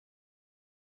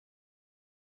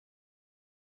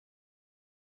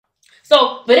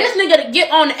So for this nigga to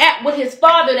get on the app with his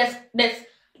father,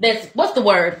 that's what's the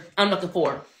word I'm looking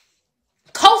for?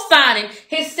 Co-signing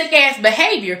his sick ass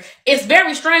behavior is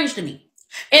very strange to me.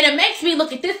 And it makes me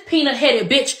look at this peanut headed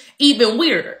bitch even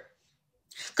weirder.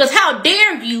 Cause how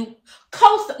dare you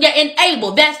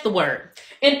enable, that's the word.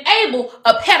 Enable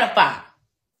a pedophile.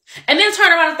 And then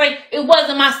turn around and say, it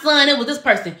wasn't my son, it was this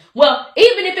person. Well,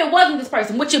 even if it wasn't this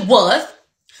person, which it was,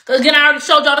 because again, I already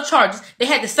showed y'all the charges. They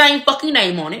had the same fucking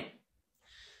name on it.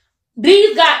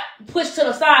 These got pushed to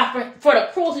the side for the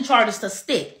cruelty charges to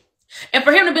stick. And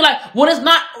for him to be like, well, it's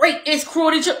not rape, it's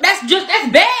cruelty.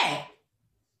 That's bad.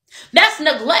 That's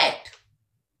neglect.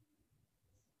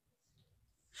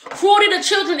 Cruelty to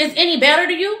children is any better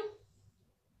to you?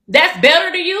 That's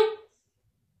better to you?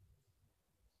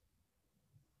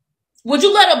 Would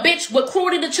you let a bitch with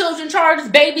cruelty to children charges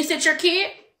babysit your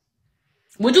kid?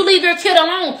 Would you leave your kid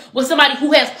alone with somebody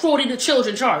who has cruelty to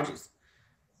children charges?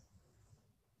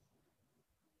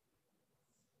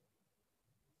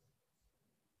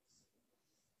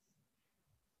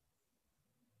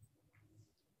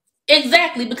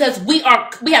 Exactly, because we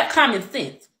have common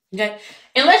sense. Okay?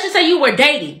 And let's just say you were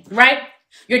dating, right?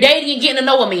 You're dating and getting to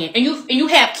know a man, and you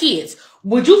have kids.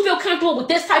 Would you feel comfortable with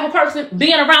this type of person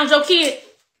being around your kid?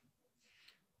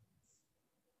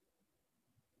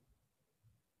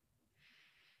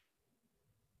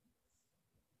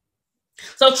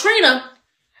 So Trina,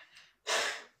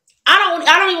 I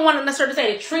don't even want to necessarily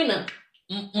say that Trina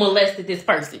molested this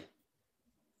person.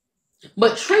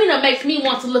 But Trina makes me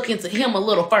want to look into him a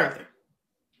little further.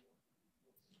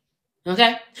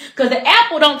 Okay? Because the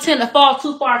apple don't tend to fall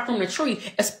too far from the tree,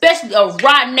 especially a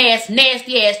rotten ass,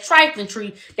 nasty ass, trifling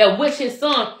tree that wish his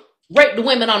son raped the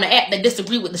women on the app that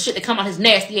disagree with the shit that come out his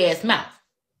nasty ass mouth.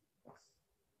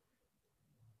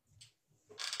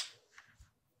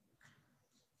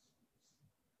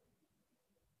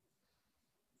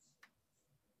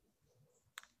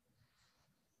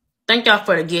 Thank y'all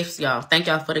for the gifts, y'all. Thank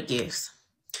y'all for the gifts.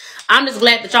 I'm just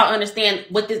glad that y'all understand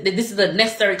that this is a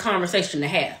necessary conversation to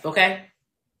have, okay?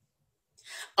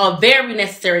 A very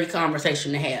necessary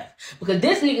conversation to have. Because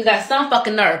this nigga got some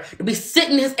fucking nerve to be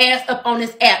sitting his ass up on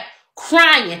this app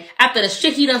crying after the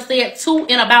shit he done said to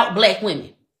and about black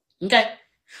women. Okay?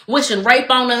 Wishing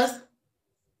rape on us.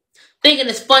 Thinking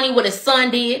it's funny what his son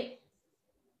did.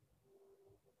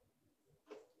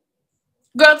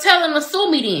 Girl, tell him to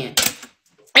sue me then.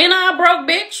 Ain't I a broke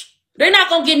bitch? They not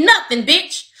gonna get nothing,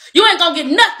 bitch. You ain't gonna get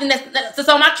nothing that's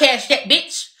on my cash yet,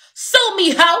 bitch. Sue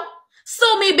me, hoe.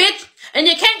 Sue me, bitch. And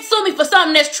you can't sue me for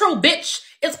something that's true, bitch.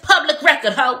 It's public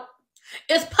record, hoe.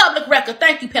 It's public record.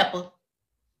 Thank you, Pepper.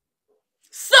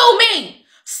 Sue me.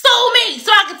 Sue me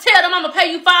so I can tell them I'm gonna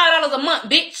pay you $5 a month,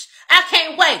 bitch. I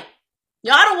can't wait.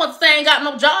 Y'all don't want to say I ain't got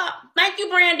no job. Thank you,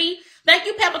 Brandy. Thank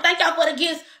you, Pepper. Thank y'all for the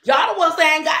gifts. Y'all don't want to say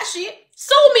I ain't got shit.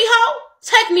 Sue me, hoe.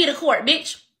 Take me to court,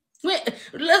 bitch.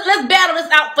 Let's battle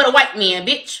this out for the white man,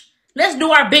 bitch. Let's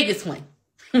do our biggest one.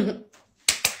 I'm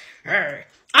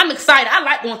excited. I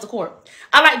like going to court.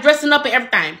 I like dressing up and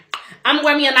everything. I'm gonna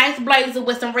wear me a nice blazer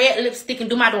with some red lipstick and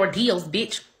do my ordeals,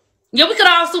 bitch. Yeah, we could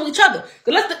all sue each other.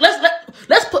 Let's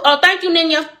put. Oh, thank you,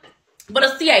 Ninya, for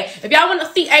the CA. If y'all want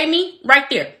to CA me, right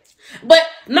there. But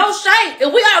no shade.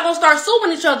 If we all gonna start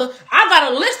suing each other, I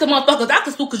got a list of motherfuckers I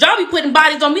can sue because y'all be putting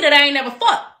bodies on me that I ain't never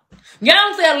fucked. Y'all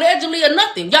don't say allegedly or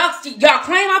nothing. Y'all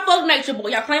claim I fuck Nature Boy.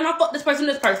 Y'all claim I fuck this person.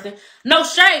 No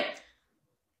shade.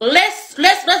 Let's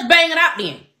bang it out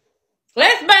then.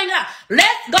 Let's bang it out.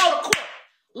 Let's go to court.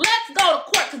 Let's go to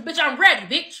court, cause bitch, I'm ready,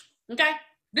 bitch. Okay?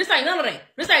 This ain't none of that.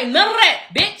 This ain't none of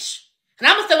that, bitch. And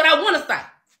I'm gonna say what I wanna say.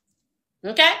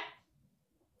 Okay?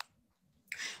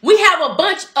 We have a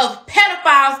bunch of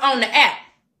pedophiles on the app.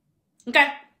 Okay?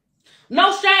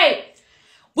 No shade.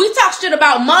 We talk shit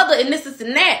about Mother and this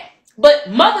and that. But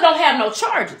Mother don't have no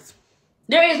charges.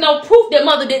 There is no proof that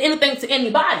Mother did anything to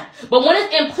anybody. But when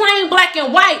it's in plain black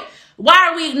and white, why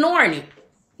are we ignoring it?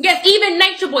 Yes, even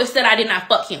Nature Boy said I did not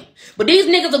fuck him. But these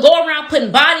niggas will go around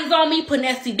putting bodies on me, putting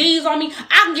STDs on me.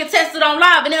 I can get tested on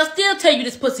live and they'll still tell you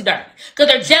this pussy dirty. Because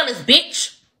they're jealous,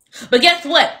 bitch. But guess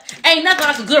what? Ain't nothing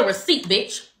like a good receipt,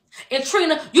 bitch. And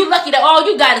Trina, you lucky that all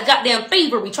you got is goddamn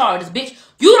thievery charges, bitch.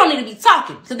 You don't need to be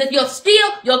talking. Because if you'll steal,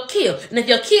 you'll kill. And if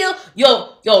you'll kill,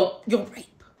 you'll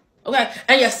rape. Okay?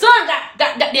 And your son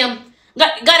got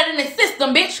it in his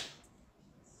system, bitch.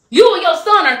 You and your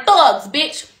son are thugs,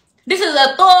 bitch. This is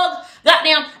a thug,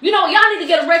 goddamn. You know, y'all need to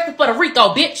get arrested for the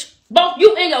RICO, bitch. Both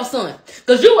you and your son.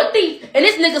 Because you a thief, and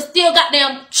this nigga still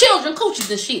goddamn children coochies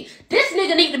and shit. This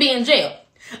nigga need to be in jail.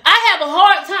 I have a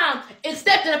hard time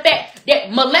accepting the fact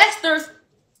that molesters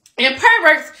and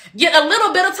perverts get a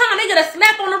little bit of time. They get a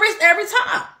slap on the wrist every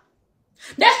time.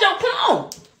 That's your clone.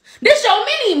 This your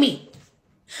mini-me.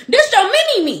 This your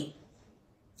mini-me.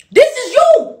 This is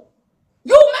you.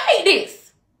 You made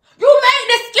this. You made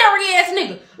this scary ass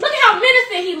nigga. Look at how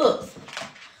menacing he looks.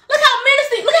 Look how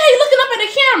menacing. Look how he looking up at the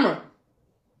camera.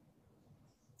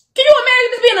 Can you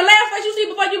imagine this being the last face you see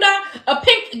before you die? A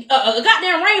pink, a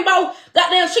goddamn rainbow,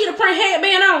 goddamn cheetah print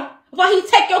headband on before he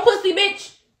take your pussy,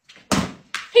 bitch.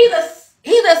 He's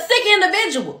a sick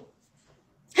individual.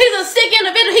 He's a sick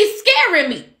individual. He's scaring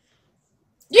me.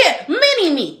 Yeah,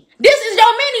 mini-me. This is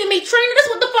your mini-me, Trina. This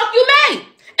is what the fuck you made.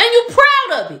 And you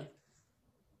proud of it.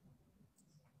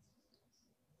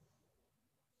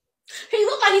 He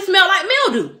look like he smell like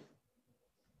mildew.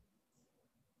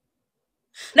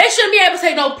 They shouldn't be able to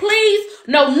say no please,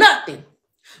 no nothing.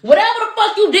 Whatever the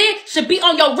fuck you did should be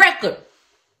on your record.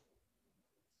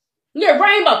 Yeah,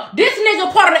 Rainbow. This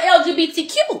nigga part of the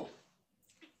LGBTQ.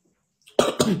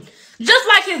 Just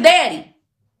like his daddy.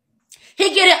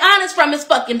 He getting honest from his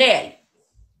fucking daddy.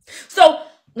 So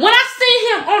when I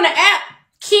see him on the app,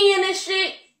 keying and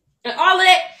shit, and all of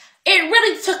that, it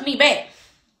really took me back.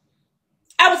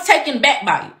 I was taken back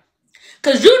by it.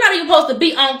 Because you're not even supposed to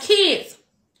be on kids.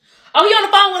 Oh, he on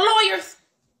the phone with lawyers?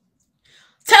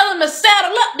 Tell him to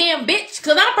saddle up then, bitch.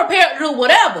 Because I'm prepared to do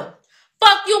whatever.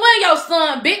 Fuck you and your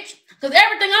son, bitch. Because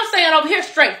everything I'm saying over here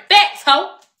straight facts,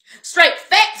 ho. Straight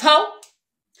facts, ho.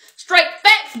 Straight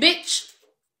facts, bitch.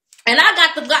 And I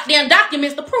got the goddamn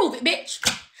documents to prove it, bitch.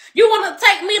 You want to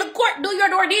take me to court, do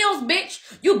your ordeals, bitch.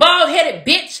 You bald-headed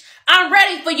bitch. I'm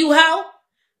ready for you, ho.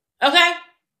 Okay?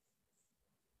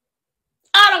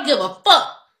 I don't give a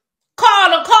fuck.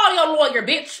 Call your lawyer,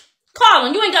 bitch. Call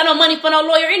him. You ain't got no money for no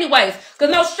lawyer anyways. Because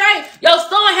no shame, your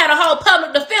son had a whole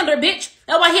public defender, bitch.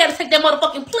 That's why he had to take that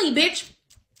motherfucking plea, bitch.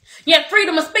 You had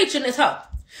freedom of speech in this hoe.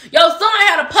 Your son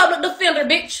had a public defender,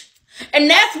 bitch. And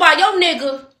that's why your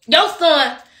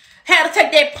son, had to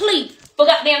take that plea for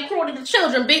goddamn cruelty to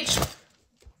children, bitch.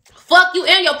 Fuck you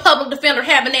and your public defender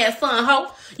having that son,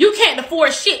 hoe. You can't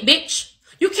afford shit, bitch.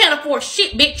 You can't afford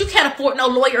shit, bitch. You can't afford no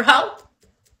lawyer, hoe.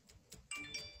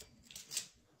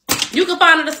 You can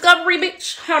find a discovery,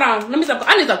 bitch. Hold on. Let me stop.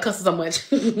 I need to stop cussing so much.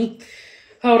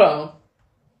 Hold on.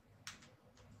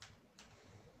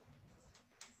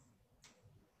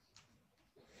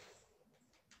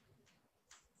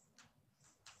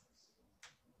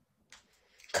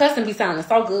 Cussing be sounding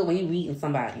so good when you reading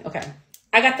somebody. Okay.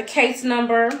 I got the case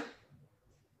number.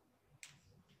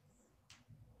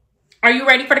 Are you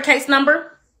ready for the case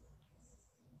number?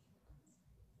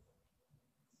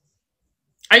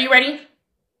 Are you ready?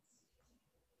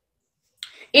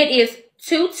 It is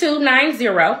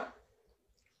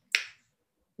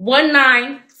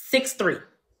 2290-1963.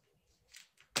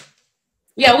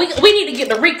 Yeah, we need to get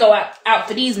the RICO out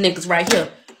for these niggas right here.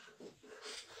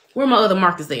 Where my other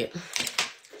markers at?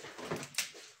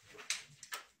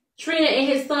 Trina and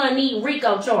his son need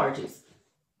RICO charges.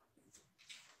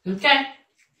 Okay?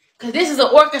 Because this is an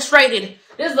orchestrated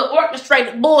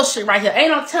bullshit right here.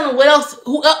 Ain't no telling what else,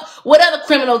 what other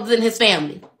criminals in his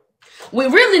family. We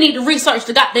really need to research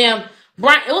the goddamn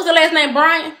Brian. What's the last name?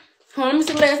 Brian? Hold on, let me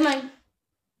see the last name.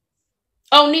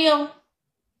 O'Neal.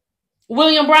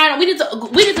 William Bryan. We need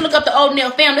to look up the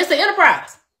O'Neal family. It's an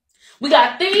enterprise. We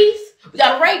got thieves. We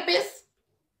got rapists.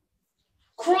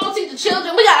 Cruelty to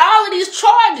children. We got all of these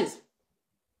charges.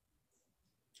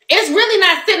 It's really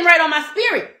not sitting right on my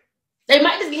spirit. They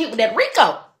might just get hit with that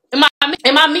RICO. In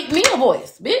my Meek Mill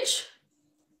voice, bitch.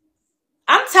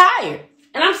 I'm tired.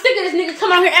 And I'm sick of this nigga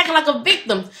coming out here acting like a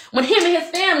victim when him and his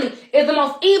family is the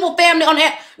most evil family on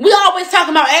that. We always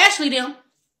talking about Ashley them.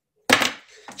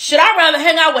 Should I rather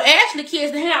hang out with Ashley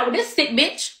kids than hang out with this sick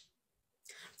bitch?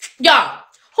 Y'all,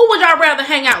 who would y'all rather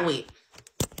hang out with?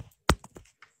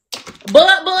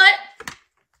 Bud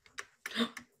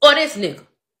or this nigga?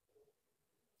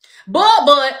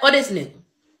 Bud or this nigga?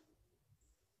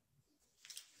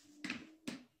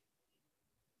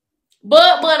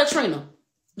 Bud or Trina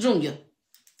Jr.?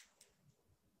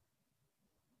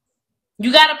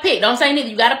 You gotta pick. Don't say neither.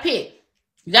 You gotta pick.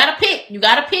 You gotta pick. You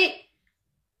gotta pick.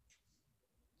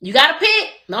 You gotta pick.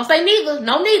 Don't say neither.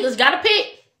 No neithers. Gotta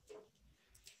pick.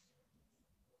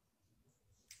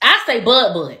 I say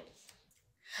Bud.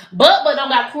 Bud don't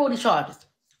got cruelty charges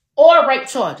or rape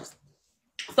charges.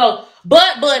 So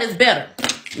Bud is better.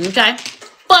 Okay?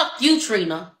 Fuck you,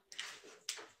 Trina.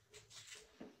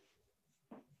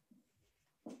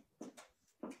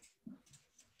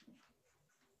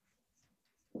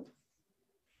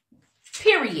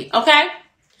 Period. Okay?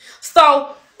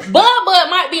 So Bud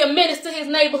might be a menace to his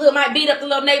neighborhood, might beat up the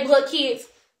little neighborhood kids.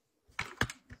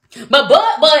 But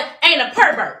Bud ain't a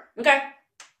pervert. Okay?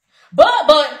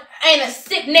 Bud ain't a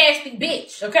sick, nasty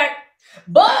bitch. Okay?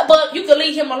 But you can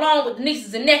leave him alone with the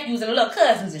nieces and nephews and the little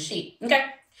cousins and shit. Okay?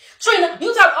 Trina,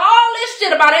 you talk all this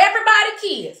shit about everybody's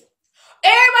kids.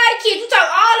 Everybody's kids, you talk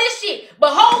all this shit.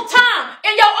 But whole time,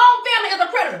 in your own family is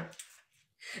a predator.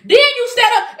 Then you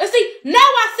set up, and see, now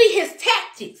I see his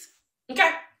tactics.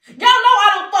 Okay? Y'all know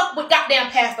I don't fuck with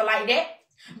goddamn pastor like that.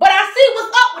 But I see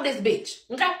what's up with this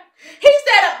bitch. Okay? He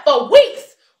set up for weeks,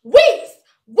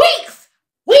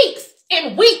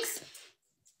 and weeks.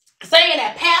 Saying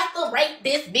that pastor raped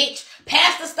this bitch.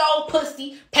 Pastor stole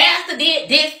pussy. Pastor did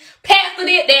this. Pastor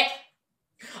did that.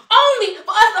 Only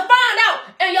for us to find out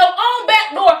in your own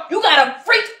back door, you got a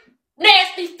freak,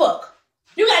 nasty fuck.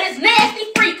 You got this nasty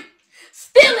freak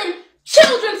stealing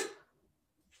children's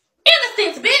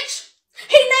innocence, bitch.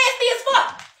 He nasty as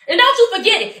fuck. And don't you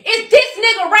forget it. It's this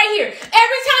nigga right here.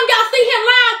 Every time y'all see him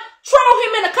live, troll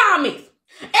him in the comments.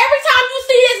 Every time you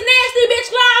see this nasty bitch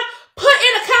live, put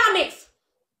in the comments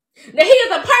that he is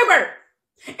a pervert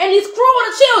and he's cruel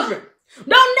to children. Don't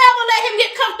never let him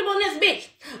get comfortable in this bitch.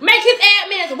 Make his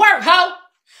admins work, ho.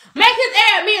 Make his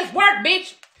admins work,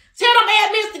 bitch. Tell them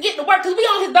admins to get to work because we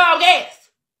on his dog ass.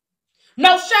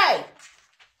 No shade.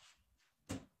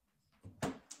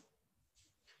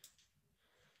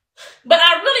 But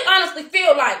I really honestly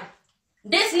feel like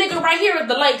this nigga right here is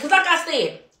the late. Because like I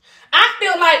said, I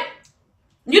feel like,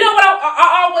 you know what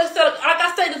I always say, like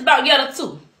I say this about Yetta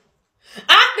too.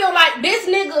 I feel like this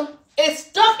nigga is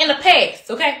stuck in the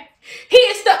past, okay? He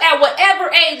is stuck at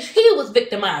whatever age he was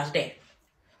victimized at,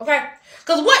 okay?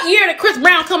 Because what year did Chris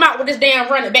Brown come out with this damn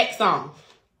Run It Back song?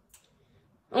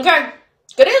 Okay?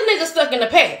 Because this nigga stuck in the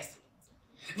past.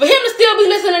 For him to still be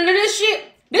listening to this shit,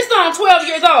 this song 12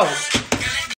 years old.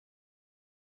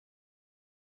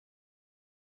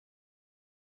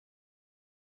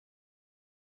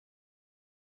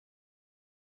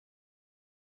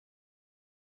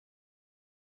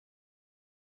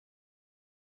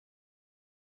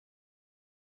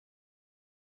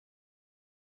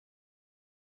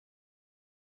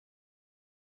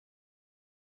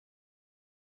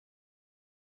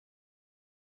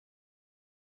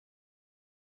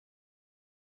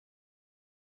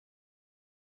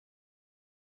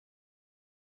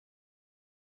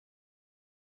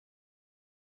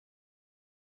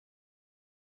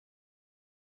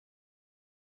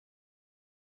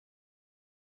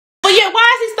 But yeah,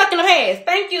 why is he stuck in the past?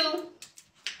 Thank you.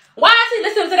 Why is he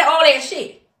listening to that all that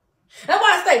shit? That's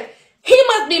why I say he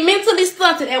must be mentally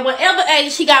stunted at whatever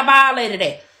age he got violated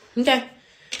at. Okay?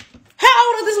 How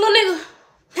old is this little nigga?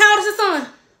 How old is his son?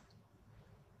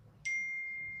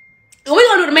 And we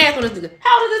gonna do the math on this nigga.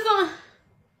 How old is his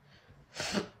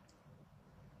son?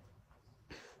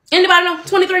 Anybody know?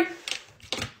 23?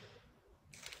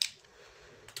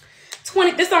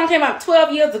 20. This song came out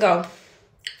 12 years ago.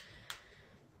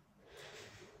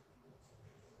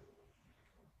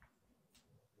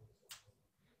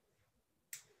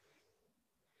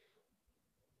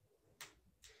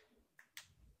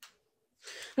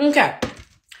 Okay.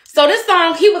 So this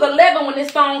song, he was 11 when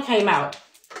this song came out.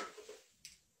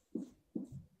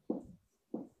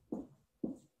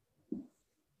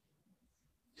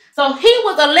 So he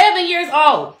was 11 years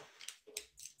old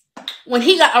when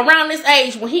he got around this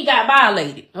age when he got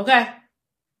violated. Okay.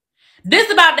 This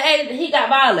is about the age that he got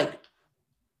violated.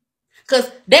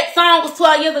 Because that song was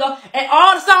 12 years ago. And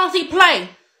all the songs he played,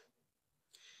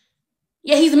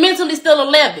 yeah, he's mentally still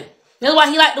 11. That's why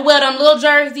he like to wear them little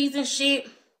jerseys and shit.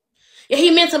 Yeah, he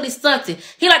mentally stunted.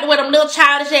 He like to wear them little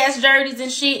childish ass jerseys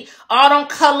and shit. All them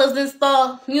colors and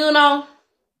stuff, you know.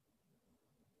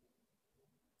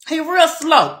 He real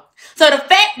slow. So the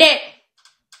fact that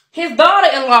his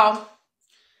daughter-in-law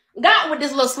got with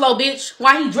this little slow bitch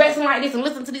while he dressing like this and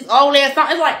listening to these old ass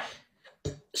songs, it's like,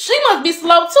 she must be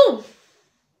slow too.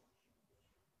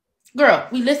 Girl,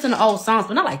 we listen to old songs,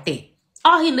 but not like that.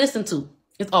 All he listened to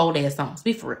is old ass songs.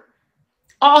 Be for real.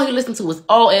 All he listened to was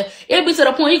old ass. It'll be to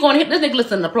the point he going to hit this nigga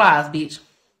listening to Plies, bitch.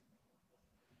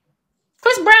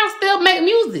 Chris Brown still make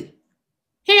music.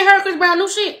 He ain't heard Chris Brown new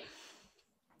shit.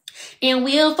 And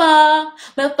we'll fall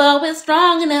before we're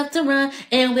strong enough to run.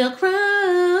 And we'll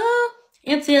crawl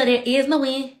until there is no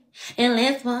wind. And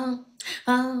let's fall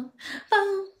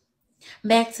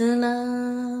back to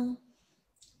love.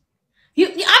 I'm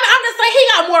just saying he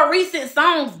got more recent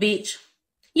songs, bitch.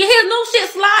 You hear new shit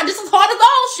slide just as hard as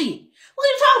old shit. What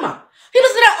are you talking about? He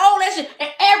listened to that old that shit. And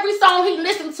every song he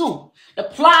listened to, the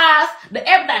Plies, the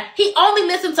everything, he only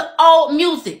listened to old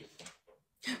music.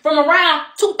 From around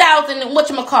 2000 and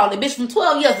whatchamacallit, bitch, from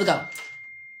 12 years ago.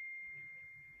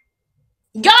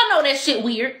 Y'all know that shit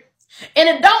weird. And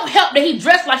it don't help that he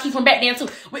dressed like he from back then too.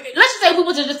 Let's just say we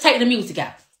would just take the music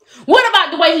out. What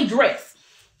about the way he dressed?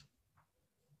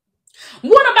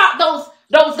 What about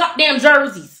those goddamn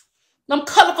jerseys? Them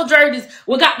colorful jerseys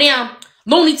with goddamn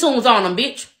Looney Tunes on them,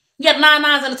 bitch. You had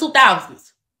 99s in the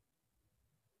 2000s.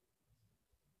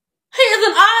 He is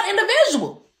an odd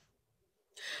individual.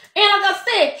 And like I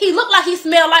said, he looked like he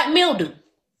smelled like mildew.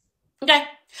 Okay?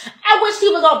 I wish he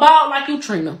would go bald like you,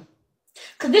 Trina.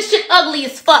 Because this shit ugly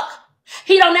as fuck.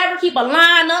 He don't ever keep a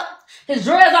line up. His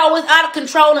dreads always out of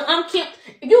control and unkempt.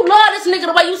 If you love this nigga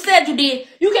the way you said you did,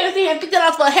 you can't see him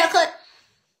 $50 for a haircut.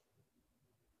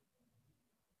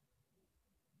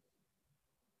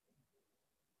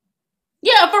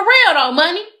 Yeah, for real though,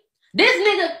 money. This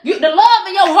nigga, the love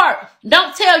in your heart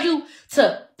don't tell you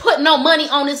to put no money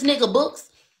on this nigga books.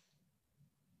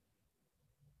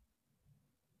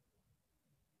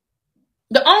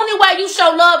 The only way you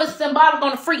show love is symbolic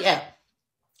on the free app.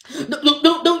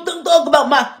 Don't talk about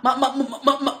my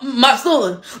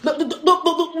son.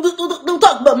 Don't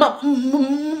talk about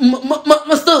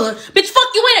my son. Bitch, fuck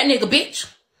you in that nigga, bitch.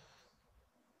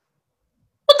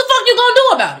 What the fuck you gonna do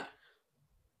about it?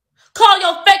 Call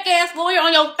your fake ass lawyer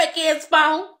on your fake ass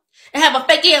phone and have a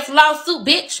fake ass lawsuit,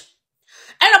 bitch.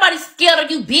 Ain't nobody scared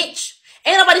of you, bitch.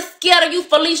 Ain't nobody scared of you,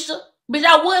 Felicia. Bitch,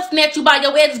 I would snatch you by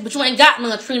your edges, but you ain't got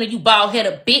none, Trina, you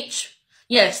bald-headed bitch.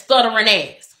 Yeah, stuttering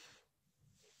ass.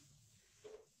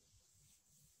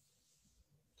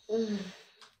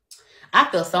 I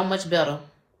feel so much better.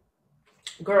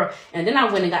 Girl, and then I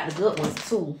went and got the good ones,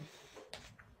 too.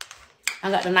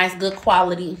 I got the nice, good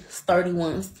quality, sturdy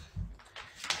ones.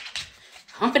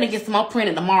 I'm finna get some more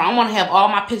printed tomorrow. I want to have all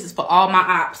my pictures for all my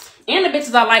ops. And the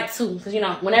bitches I like, too. Because, you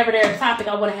know, whenever they're a topic,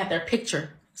 I want to have their picture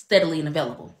steadily and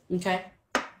available. Okay?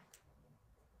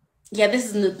 Yeah,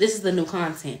 this is the new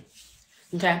content.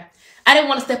 Okay? I didn't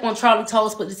want to step on Charlie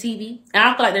toes with the TV. And I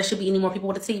don't feel like there should be any more people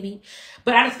with a TV.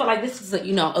 But I just felt like this is, a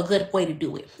good way to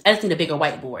do it. I just need a bigger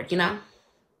whiteboard, you know?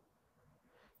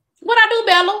 What I do,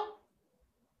 Bella?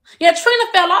 Yeah,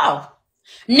 Trina fell off.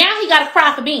 Now he got to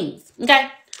cry for beans. Okay?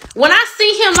 When I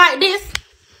see him like this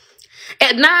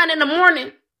at 9 in the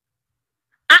morning,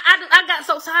 I got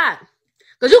so tired.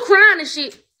 Because you crying and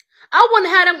shit. I wonder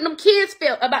how them kids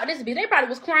felt about this. They probably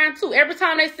was crying too every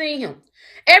time they seen him.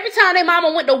 Every time their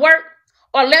mama went to work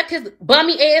or left his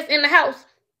bummy ass in the house,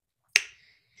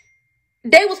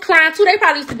 they was crying too. They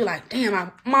probably used to be like, damn,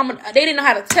 my mama, they didn't know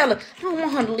how to tell her. I don't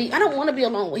want her to leave. I don't want to be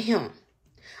alone with him.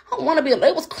 I don't want to be alone.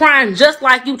 They was crying just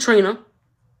like you, Trina.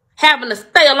 Having to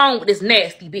stay alone with this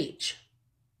nasty bitch.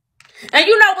 And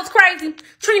you know what's crazy?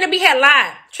 TrinaB had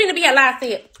lied. TrinaB had lied,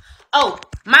 said, oh,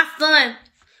 my son,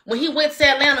 when he went to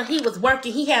Atlanta, he was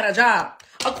working. He had a job.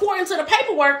 According to the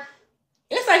paperwork,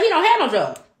 it's like he don't have no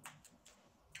job.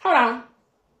 Hold on.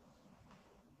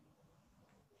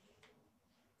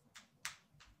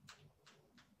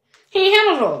 He ain't have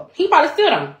no job. He probably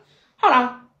still don't. Hold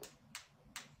on.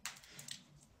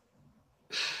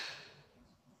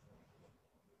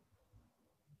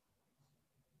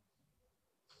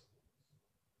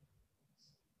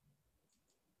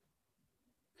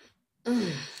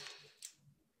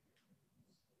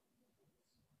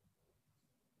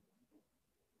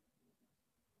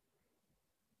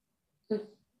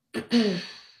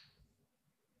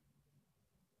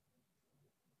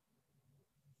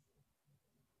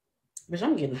 Bitch,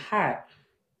 I'm getting hot.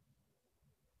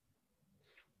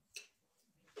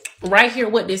 Right here,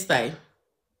 what this say?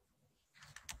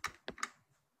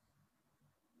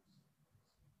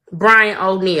 Brian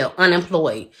O'Neal,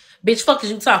 unemployed. Bitch, fuck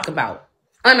is you talking about?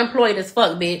 Unemployed as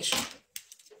fuck, bitch.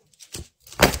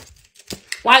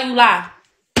 Why you lie?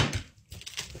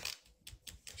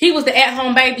 He was the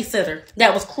at-home babysitter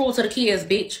that was cruel to the kids,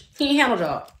 bitch. He ain't have no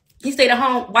job. He stayed at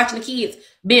home watching the kids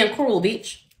being cruel,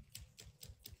 bitch.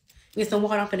 Get some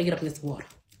water. I'm finna get up in this water.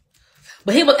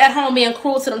 But he was at home being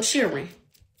cruel to them children.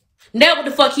 That's what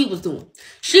the fuck he was doing.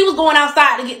 She was going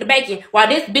outside to get the bacon while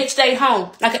this bitch stayed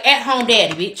home like an at-home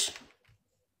daddy, bitch.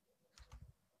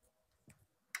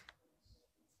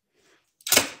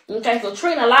 Okay, so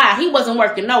Trina lied. He wasn't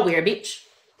working nowhere, bitch.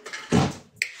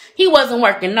 He wasn't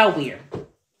working nowhere.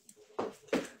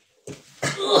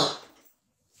 Ugh.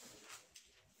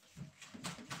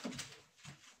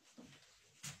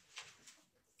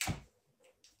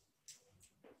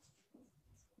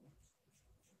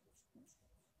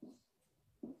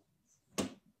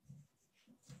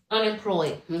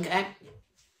 Unemployed, okay?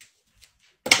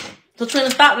 So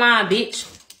Trina, stop lying, bitch.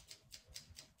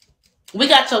 We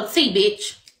got your tea,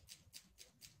 bitch.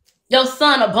 Your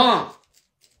son a bum.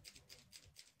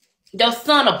 Your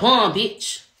son a bum,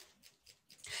 bitch.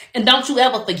 And don't you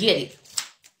ever forget it.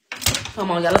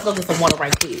 Come on, y'all. Let's go get some water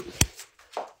right quick.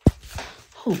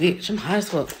 Oh, bitch. I'm high as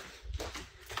fuck.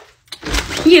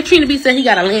 Yeah, TrinaB said he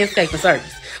got a landscaping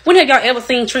service. When have y'all ever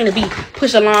seen TrinaB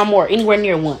push a lawnmower anywhere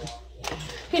near one?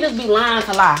 He just be lying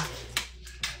to lie.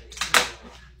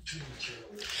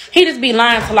 He just be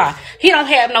lying to lie. He don't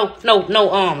have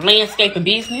no landscaping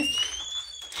business.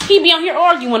 He be on here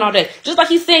arguing all day. Just like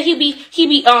he said he be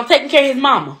taking care of his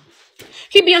mama.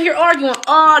 He be on here arguing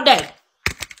all day.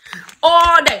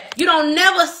 All day. You don't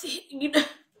never see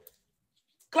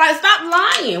like, stop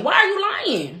lying. Why are you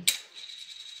lying?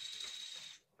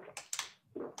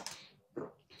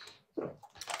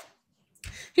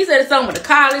 He said his son went to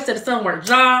college, said his son worked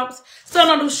jobs. Son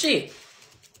don't do shit.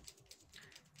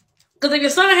 Because if your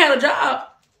son had a job,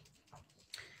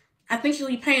 I think he'll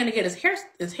be paying to get his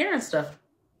hair and stuff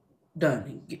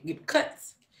done. Get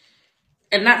cuts.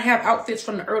 And not have outfits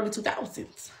from the early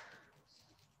 2000s.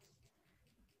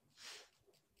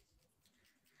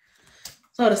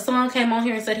 So the son came on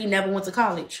here and said he never went to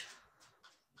college.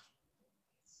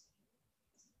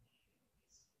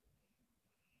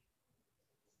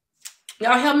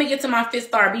 Y'all help me get to my 5th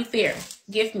star. Be fair.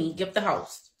 Give the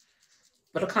host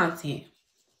for the content.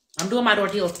 I'm doing my door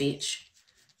deals, bitch.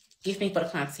 Give me for the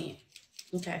content.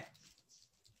 Okay.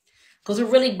 Because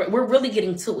we're really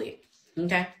getting to it.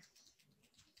 Okay.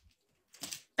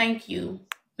 Thank you.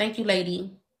 Thank you,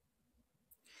 lady.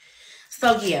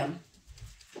 So yeah.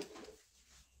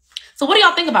 So what do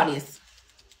y'all think about this?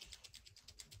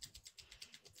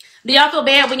 Do y'all feel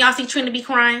bad when y'all see TrinaB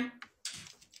crying?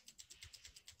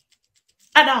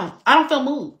 I don't. I don't feel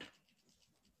moved.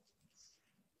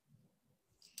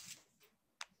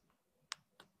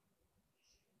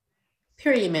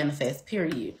 Period, manifest.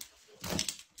 Period.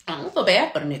 I don't feel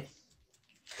bad for the nigga.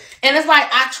 And it's like,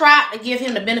 I tried to give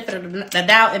him the benefit of the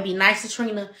doubt and be nice to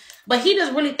Trina. But he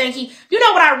just really think he... You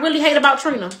know what I really hate about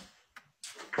Trina?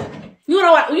 You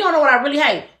don't know what I really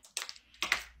hate?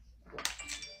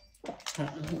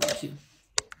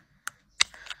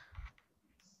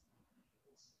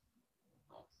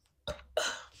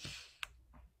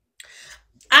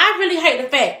 I really hate the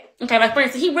fact, okay, like for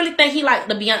instance, he really think he like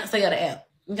the Beyonce of the app,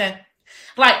 okay?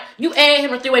 Like, you add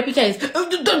him to 3-way PKs.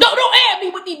 Don't add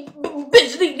me with these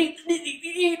bitches,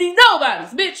 these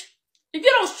nobodies, bitch. If you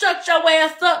don't shut your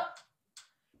ass up,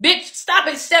 bitch, stop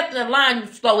accepting the line, you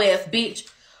slow ass bitch.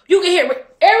 You can hear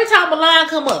every time a line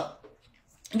come up,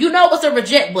 you know it's a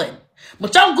reject button.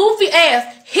 But your goofy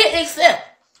ass hit accept.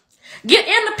 Get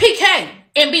in the PK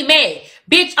and be mad.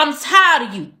 Bitch, I'm tired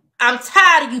of you. I'm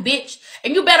tired of you, bitch.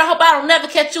 And you better hope I don't never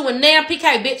catch you in damn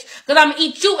PK, bitch. Because I'm going to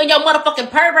eat you and your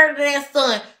motherfucking perverted ass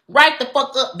son right the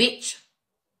fuck up, bitch.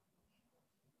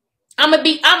 I'm going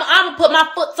to put my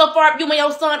foot so far up you and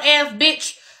your son ass,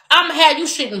 bitch. I'm going to have you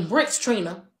shitting bricks,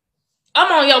 Trina.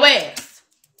 I'm on your ass.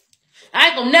 I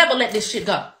ain't going to never let this shit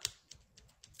go.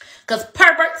 Because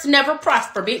perverts never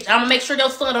prosper, bitch. I'm going to make sure your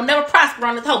son don't never prosper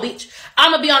on this hoe, bitch.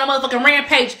 I'm going to be on a motherfucking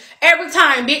rampage every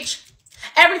time, bitch.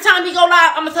 Every time he go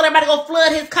live, I'm going to tell everybody to go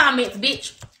flood his comments,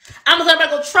 bitch. I'm going to tell everybody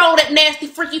to go troll that nasty,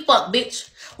 freaky fuck, bitch.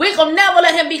 We ain't going to never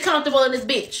let him be comfortable in this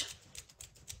bitch.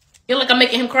 You look like I'm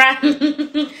making him cry?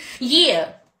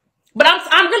 Yeah. But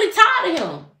I'm really tired of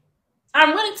him.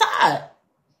 I'm really tired.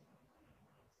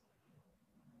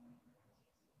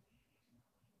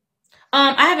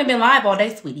 I haven't been live all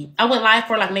day, sweetie. I went live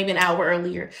for like maybe an hour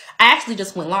earlier. I actually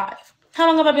just went live. How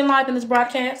long have I been live in this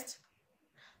broadcast?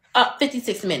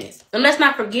 56 minutes. And let's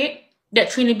not forget that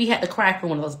TrinaB had to cry for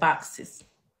one of those boxes.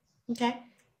 Okay?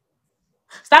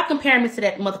 Stop comparing me to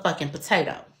that motherfucking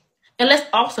potato. And let's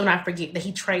also not forget that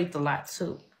he trades a lot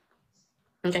too.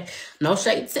 Okay? No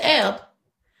shade to Eb.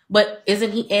 But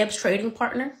isn't he Eb's trading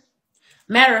partner?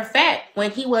 Matter of fact,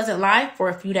 when he wasn't live for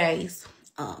a few days,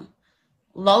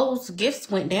 Lowe's gifts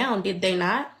went down, did they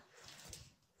not?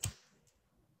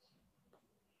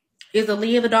 Is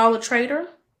Liyah the dollar trader?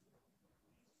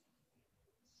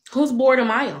 Whose board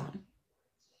am I on?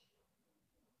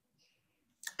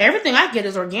 Everything I get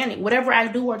is organic. Whatever I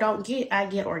do or don't get, I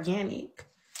get organic.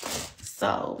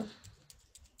 So,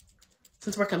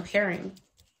 since we're comparing,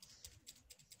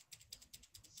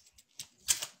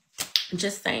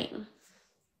 just saying.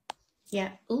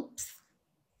 Yeah, oops.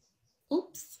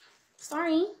 Oops.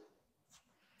 Sorry.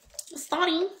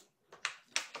 Sorry.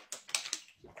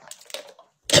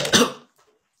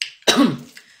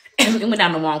 It went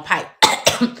down the wrong pipe.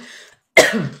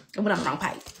 It went down the wrong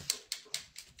pipe.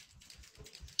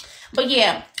 But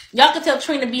yeah, y'all can tell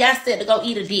TrinaB I said to go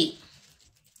eat a dick.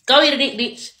 Go eat a dick,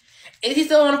 bitch. Is he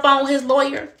still on the phone with his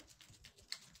lawyer?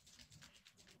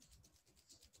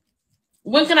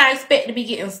 When can I expect to be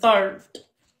getting served?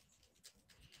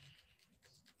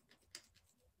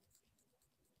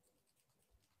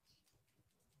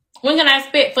 When can I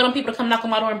expect for them people to come knock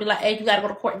on my door and be like, hey, you gotta go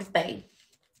to court this day?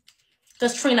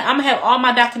 Because, Trina, I'm going to have all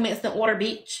my documents in order,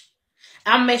 bitch.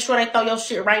 I'm going to make sure they throw your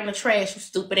shit right in the trash, you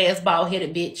stupid ass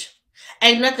bald-headed bitch.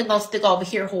 Ain't nothing going to stick over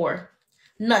here, whore.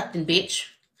 Nothing, bitch.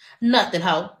 Nothing,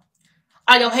 hoe.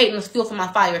 All your hating is fuel for my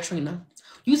fire, Trina.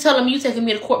 You telling me you taking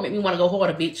me to court make me want to go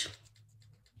harder, bitch.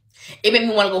 It made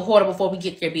me want to go harder before we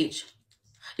get there, bitch.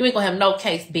 You ain't going to have no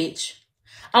case, bitch.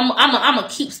 I'm going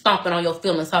to keep stomping on your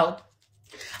feelings, hoe.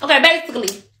 Okay,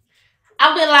 basically,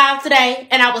 I went live today,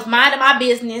 and I was minding my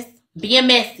business, being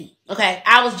messy, okay?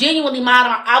 I was genuinely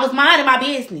minding my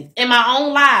business in my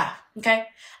own live, okay?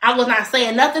 I was not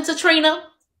saying nothing to Trina.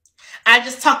 I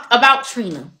just talked about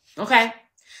Trina, okay?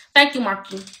 Thank you,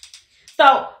 Marky. So,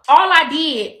 all I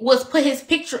did was put his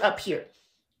picture up here.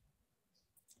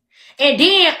 And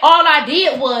then, all I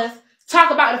did was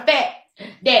talk about the fact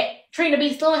that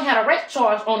TrinaB's son had a rape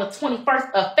charge on the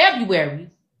 21st of February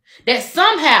that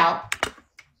somehow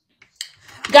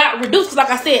got reduced. Like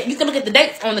I said, you can look at the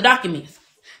dates on the documents.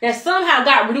 That somehow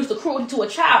got reduced to cruelty to a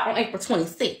child on April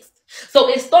 26th. So,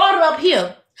 it started up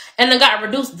here and then got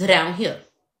reduced to down here.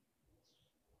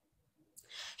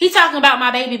 He's talking about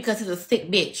my baby because he's a sick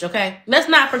bitch, okay? Let's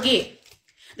not forget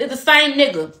that the same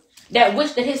nigga that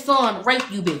wished that his son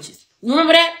raped you bitches. You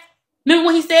remember that? Remember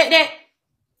when he said that?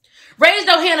 Raise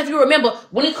your hand if you remember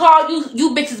when he called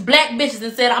you bitches black bitches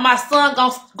and said, my son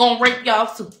gonna rape y'all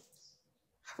too.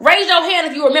 Raise your hand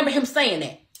if you remember him saying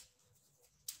that.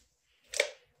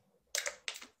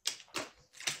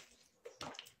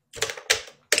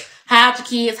 Hide your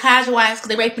kids, hide your wives, because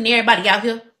they raping everybody out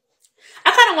here. I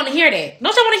kind of want to hear that.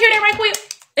 Don't y'all want to hear that right quick?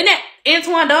 Isn't that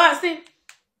Antoine Dodson?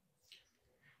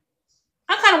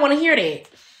 I kind of want to hear that.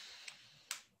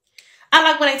 I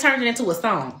like when they turned it into a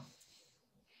song.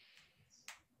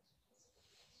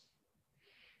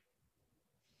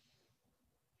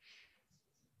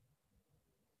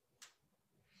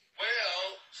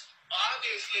 Well,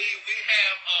 obviously we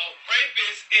have a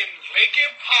rapist in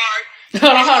Lincoln Park.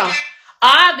 Hold on.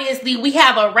 Obviously we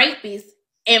have a rapist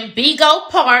in Bigo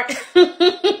Park.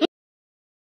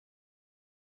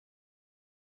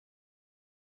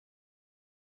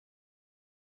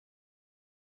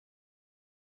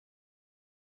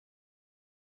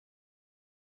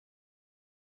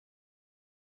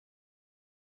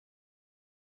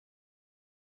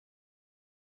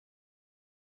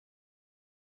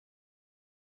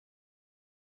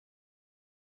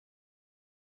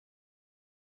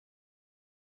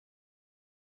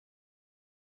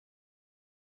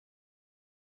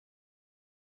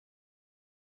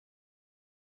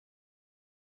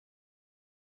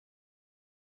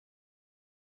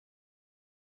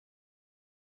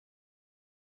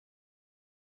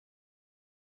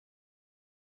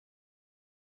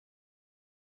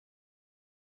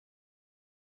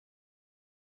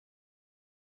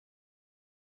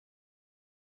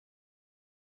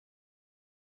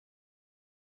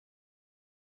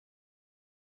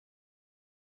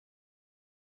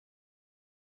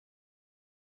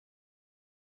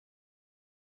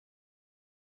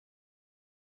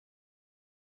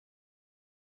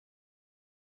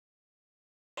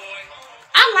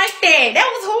 I like that. That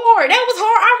was hard. That was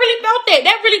hard. I really felt that.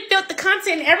 That really felt the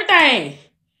content and everything.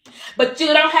 But you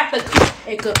don't have to.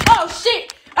 Oh,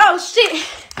 shit. Oh, shit.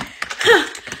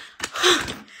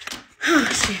 Oh,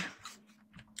 shit.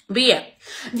 But yeah,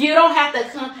 you don't have to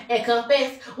come and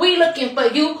confess. We looking for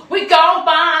you. We gon'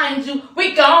 find you.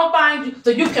 We gon' find you.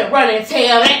 So you can run and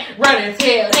tell that. Run and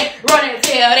tell that. Run and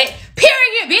tell that.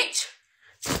 Period, bitch.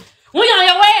 We on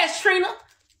your ass, Trina.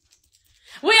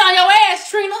 We on your ass,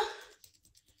 Trina.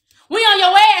 We on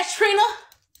your ass, Trina.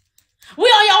 We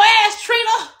on your ass,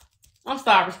 Trina. I'm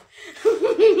sorry.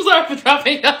 I'm sorry for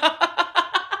dropping.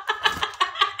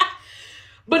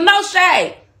 But no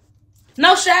shade.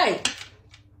 No shade.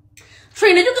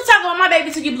 Trina, you can talk about my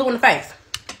baby till you blue in the face.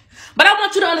 But I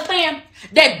want you to understand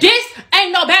that this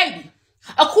ain't no baby.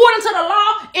 According to the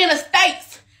law in the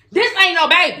states, this ain't no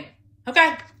baby.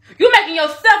 Okay? You making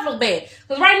yourself look bad.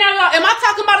 Because right now, y'all, am I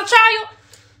talking about a child?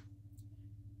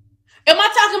 Am I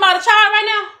talking about a child right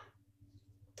now?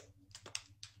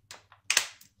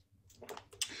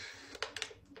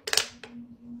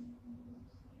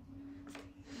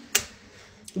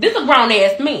 This a grown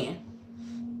ass man.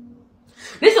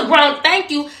 This a grown,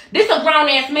 thank you. This a grown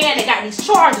ass man that got these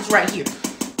charges right here.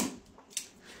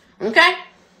 Okay?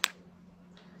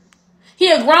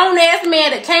 He a grown ass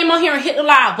man that came on here and hit the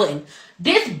live button.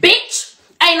 This bitch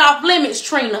ain't off limits,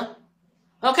 Trina.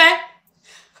 Okay?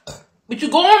 But you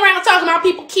going around talking about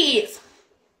people's kids.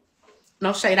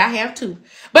 No shade, I have too.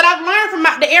 But I've learned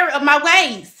from the error of my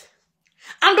ways.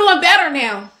 I'm doing better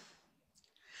now.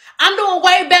 I'm doing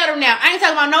way better now. I ain't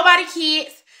talking about nobody's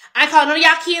kids. I ain't calling none of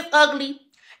y'all kids ugly.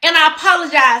 And I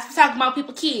apologize for talking about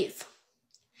people's kids.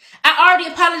 I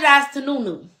already apologized to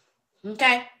Nunu.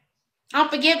 Okay? I'm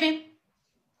forgiving.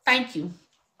 Thank you.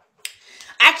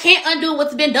 I can't undo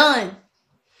what's been done.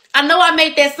 I know I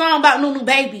made that song about Nunu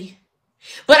baby.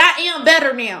 But I am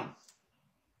better now.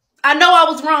 I know I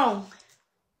was wrong.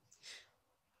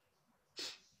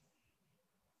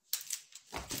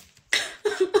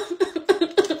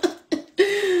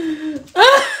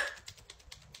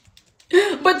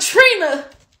 But Trina,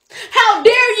 how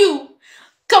dare you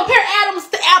compare atoms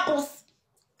to apples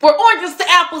or oranges to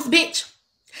apples, bitch?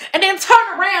 And then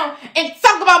turn around and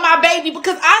talk about my baby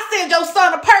because I said your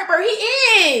son a pervert. He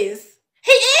is.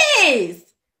 He is.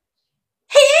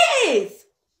 He is.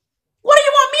 What do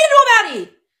you want me to do about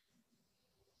it?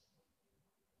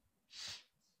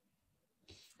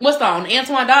 What's song? The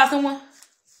Antoine Dodson one?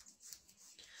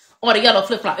 Or the yellow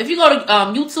flip-flop? If you go to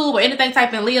YouTube or anything,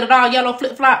 type in Liyah the Doll yellow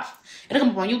flip-flop, it'll come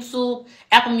up on YouTube,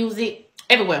 Apple Music,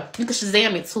 everywhere. You can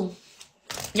Shazam it too.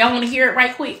 Y'all want to hear it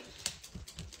right quick?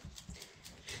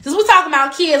 Since we're talking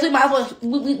about kids, we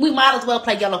might as well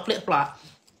play yellow flip-flop.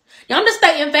 Y'all just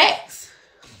stating facts.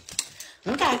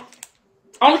 Okay.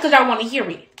 Only because y'all want to hear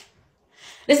it.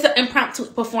 This is an impromptu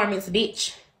performance,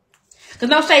 bitch. Because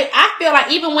no shade, I feel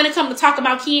like even when it comes to talk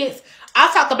about kids,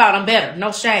 I talk about them better.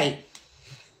 No shade.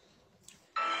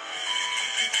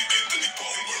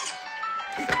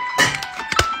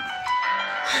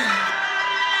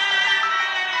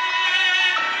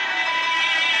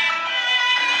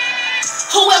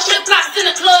 Who else flip-flops in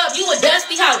the club? You a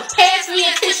dusty hoe. Pass me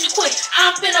a tissue quick.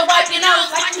 I'm finna wipe your nose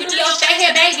like you do your fat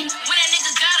hair, baby. When that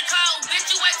nigga got a cold,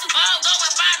 bitch, you way too bold. Go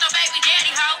and find your baby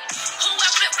daddy, hoe. Who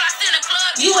else flip-flops in the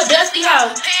club? You a dusty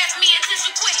hoe. Pass me a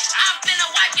tissue quick. I'm finna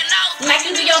wipe your nose like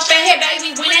you do your fat hair,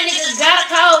 baby. When that nigga got a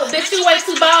cold, bitch, you way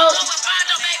too bold. Go and find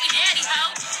your baby daddy,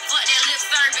 hoe. Fuck that lip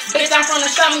service. Bitch, I'm from the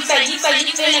show. You say you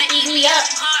finna eat me up.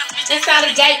 Inside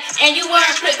the gate, and you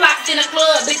wearing flip-flops in the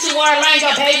club. Bitch, you weren't lame,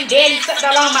 your baby daddy sucked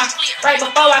all on my right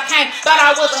before I came. Thought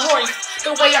I was a horse.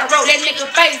 The way I wrote that nigga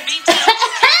face.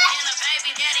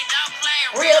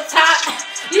 Real talk.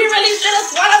 You really should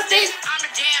have swallowed this.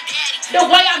 The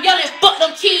way I'm yelling, fuck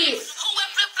them kids. Who wear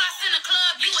flip-flops in the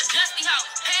club? You a dusty hoe.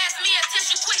 Pass me a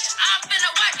tissue quick. I'm finna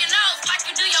wipe your nose like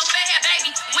you do your fat hair,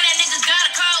 baby. When that nigga got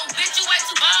a cold, bitch, you way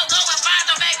too bold. Go and find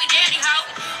your baby daddy, hoe.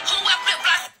 Who wear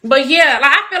flip-flops? But yeah,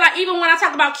 like I feel like even when I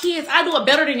talk about kids, I do it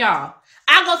better than y'all.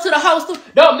 I go to the host.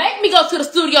 Don't make me go to the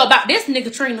studio about this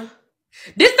nigga, Trina.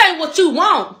 This ain't what you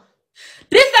want.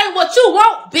 This ain't what you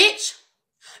want, bitch.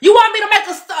 You want me to make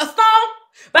a song?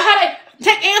 But how they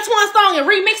take Antoine's song and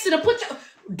remix it and put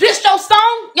this your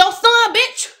song, your son,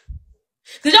 bitch?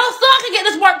 Because your son can get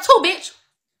this work too, bitch.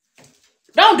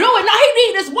 Don't do it. No, he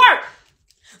need this work.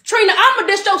 Trina, I'ma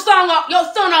dish your song off your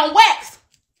son on wax.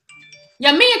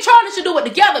 Yeah, me and Charlie should do it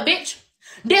together, bitch.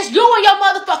 This you and your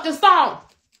motherfucking song.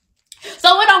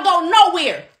 So it don't go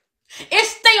nowhere. It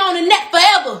stay on the net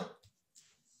forever.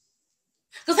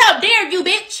 Cause how dare you,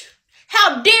 bitch?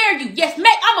 How dare you? Yes,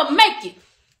 I'ma make it.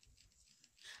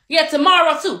 Yeah,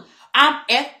 tomorrow too. I'm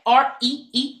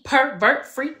F-R-E-E, pervert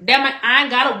free. Damn it, I ain't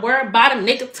gotta worry about a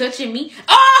nigga touching me.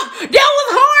 Oh, that was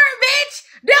hard, bitch.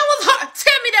 That was hard.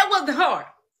 Tell me that wasn't hard.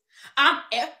 I'm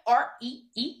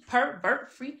F-R-E-E,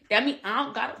 pervert free. That means I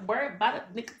don't gotta worry about a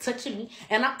nigga touching me.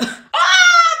 And I'm, oh,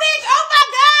 bitch, oh my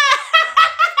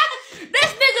God.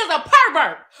 This nigga's a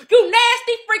pervert. You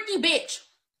nasty, freaky bitch.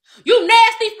 You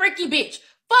nasty, freaky bitch.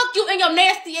 Fuck you and your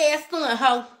nasty ass son,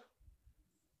 hoe.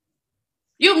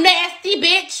 You nasty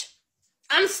bitch.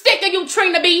 I'm sick of you,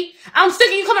 TrinaB. I'm sick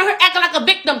of you coming out here acting like a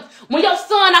victim when your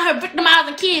son out here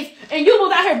victimizing kids and you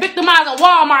was out here victimizing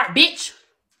Walmart, bitch.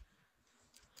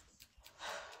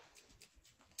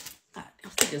 God,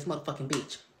 I'm sick of this motherfucking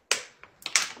bitch.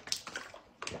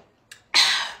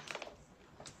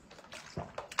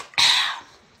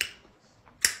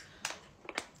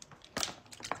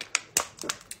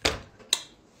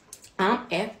 I'm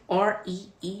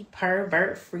F-R-E-E,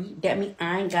 pervert free. That means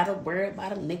I ain't gotta worry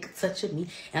about a nigga touching me.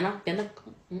 And I'm finna...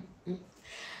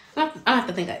 I have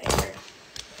to think of that word.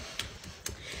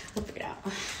 I'll figure it out.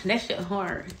 That shit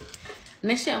hard.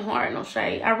 That shit hard, no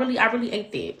shade. I really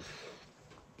ate that.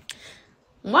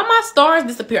 Why my stars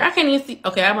disappear? I can't even see.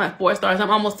 Okay, I'm at 4 stars.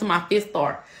 I'm almost to my 5th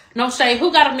star. No shade.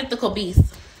 Who got a mythical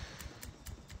beast?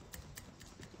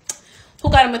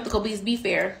 Who got a mythical beast? Be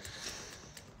fair.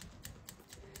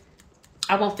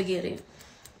 I won't forget it.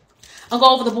 I'll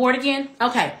go over the board again.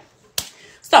 Okay.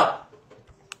 So,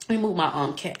 let me move my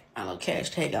little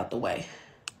cash tag out the way.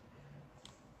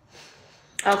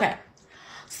 Okay.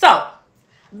 So,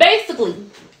 basically,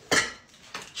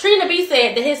 TrinaB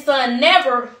said that his son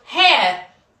never had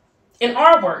an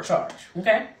R-word charge,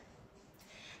 okay?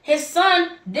 His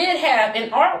son did have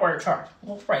an R-word charge.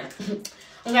 Well, right.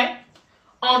 Okay?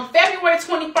 On February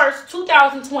 21st,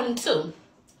 2022,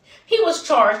 he was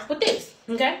charged with this,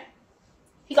 okay?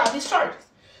 He got these charges.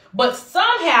 But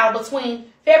somehow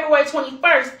between February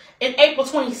 21st and April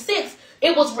 26th,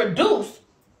 it was reduced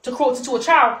to cruelty to a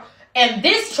child, and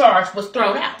this charge was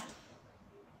thrown out.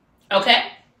 Okay?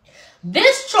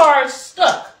 This charge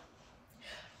stuck.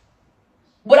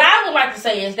 What I would like to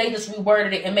say is they just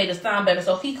reworded it and made it sound better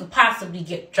so he could possibly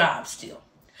get jobs still.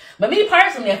 But me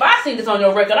personally, if I seen this on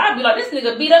your record, I'd be like, this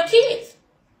nigga beat up kids.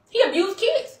 He abused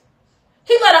kids.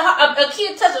 He let a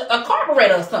kid touch a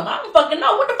carburetor or something. I don't fucking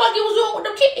know what the fuck he was doing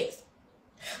with them kids.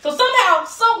 So somehow,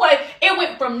 someway, it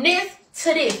went from this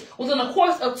to this within the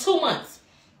course of 2 months.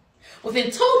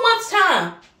 Within 2 months'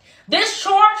 time, this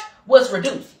charge was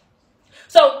reduced.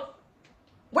 So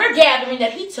we're gathering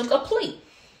that he took a plea.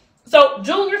 So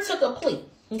Junior took a plea,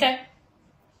 okay?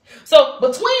 So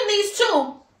between these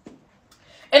two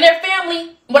and their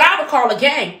family, what I would call a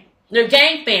gang, their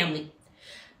gang family,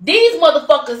 these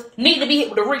motherfuckers need to be hit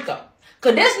with a RICO.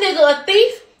 Because this nigga a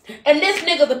thief and this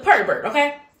nigga the pervert,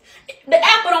 okay? The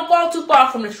apple don't fall too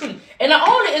far from the tree. And not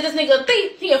only is this nigga a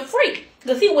thief, he a freak.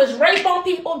 Because he was rape on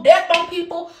people, death on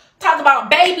people, talk about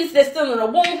babies that's still in the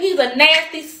womb. He's a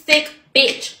nasty, sick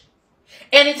bitch.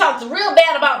 And he talks real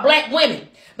bad about black women.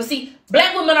 But see,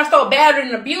 black women are so battered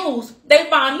and abused, they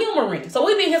find humor in. So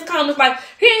we be in his comments like,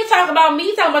 he ain't talking about me,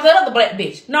 he talking about that other black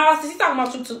bitch. No, he's talking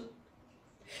about you too.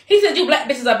 He said you black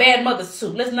bitches are bad mothers too.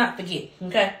 Let's not forget,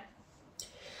 okay?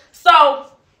 So,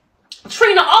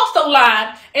 Trina also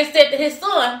lied and said that his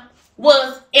son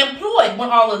was employed when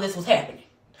all of this was happening.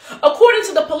 According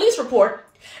to the police report,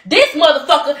 this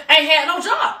motherfucker ain't had no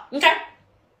job, okay?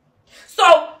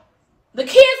 So, the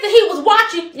kids that he was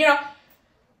watching, you know,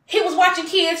 he was watching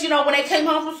kids, you know, when they came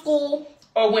home from school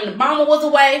or when the mama was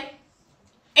away.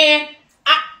 And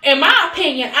in my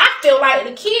opinion, I feel like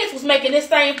the kids was making this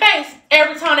same face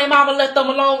every time their mama left them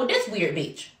alone with this weird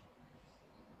bitch.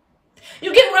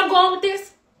 You get where I'm going with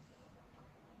this?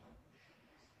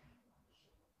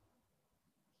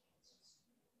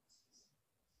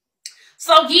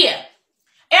 So, yeah.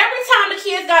 Every time the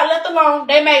kids got left alone,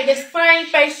 they made this same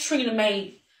face Trina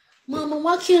made. Mama,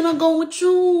 why can't I go with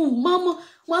you? Mama,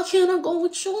 why can't I go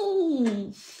with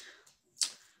you?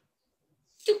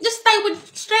 You just stay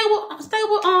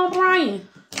with Brian.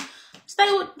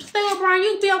 Stay with Brian.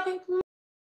 You'll be okay.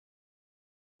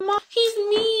 Mom, he's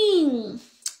mean.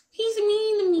 He's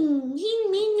mean to me. He's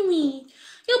mean to me.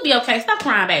 You'll be okay. Stop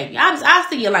crying, baby. I'll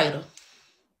see you later.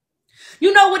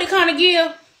 You know what it kind of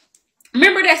give?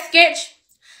 Remember that sketch?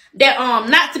 That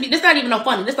this not even no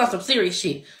funny. This not some serious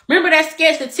shit. Remember that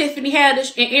sketch that Tiffany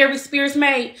Haddish and Ari Spears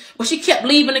made, where she kept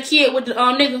leaving the kid with the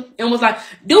nigga and was like,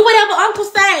 "Do whatever Uncle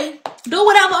say. Do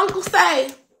whatever Uncle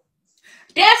say."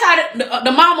 That's how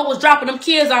the mama was dropping them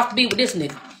kids off to be with this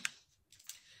nigga.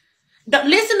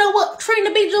 Listen to what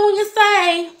TrinaB Jr.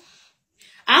 say.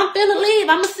 I'm finna leave.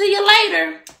 I'ma see you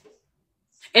later.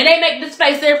 And they make this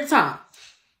face every time.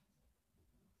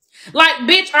 Like,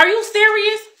 bitch, are you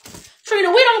serious? Trina,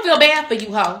 we don't feel bad for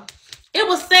you, ho. It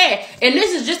was sad. And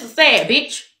this is just a sad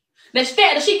bitch. The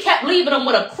fact that she kept leaving him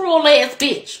with a cruel ass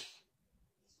bitch.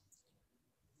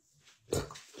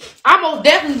 I most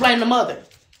definitely blame the mother.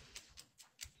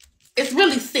 It's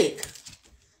really sick.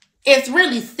 It's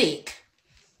really sick.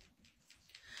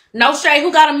 No shade.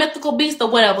 Who got a mythical beast or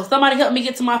whatever? Somebody help me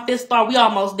get to my 5th star. We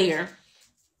almost there.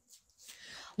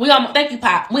 Thank you,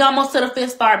 Pop. We almost to the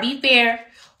 5th star. Be fair.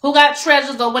 Who got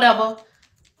treasures or whatever?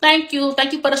 Thank you.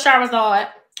 Thank you for the Charizard.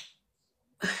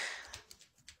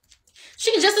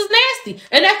 She's just as nasty.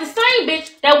 And that's the same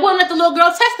bitch that wouldn't let the little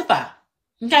girl testify.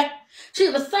 Okay?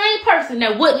 She's the same person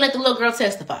that wouldn't let the little girl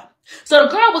testify. So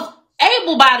the girl was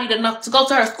able-bodied enough to go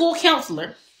to her school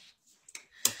counselor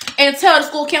and tell the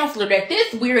school counselor that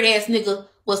this weird-ass nigga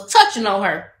was touching on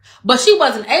her. But she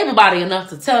wasn't able-bodied enough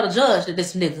to tell the judge that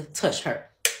this nigga touched her.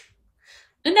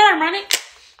 Isn't that ironic?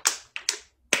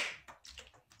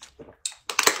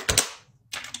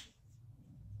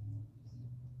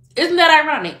 Isn't that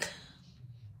ironic?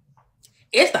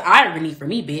 It's the irony for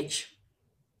me, bitch.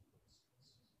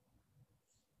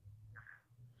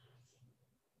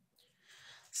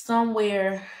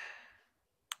 Somewhere.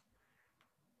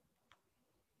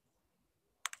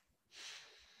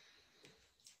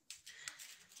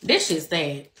 This shit's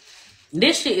sad.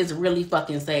 This shit is really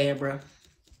fucking sad, bro.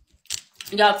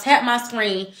 Y'all tap my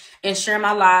screen and share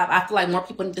my live. I feel like more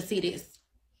people need to see this.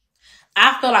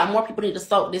 I feel like more people need to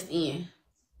soak this in.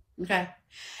 Okay.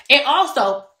 And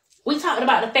also, we talking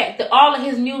about the fact that all of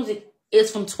his music is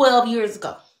from 12 years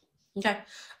ago. Okay.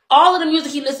 All of the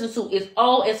music he listens to is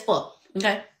old as fuck.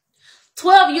 Okay?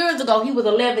 12 years ago, he was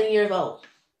 11 years old.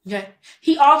 Okay?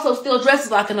 He also still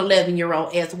dresses like an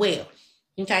 11-year-old as well.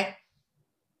 Okay?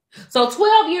 So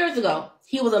 12 years ago,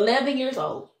 he was 11 years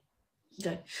old.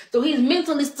 Okay? So he's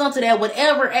mentally stunted at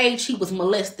whatever age he was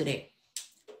molested at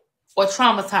or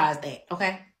traumatized at.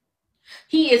 Okay?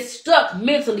 He is stuck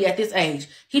mentally at this age.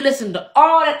 He listened to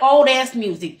all that old ass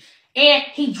music and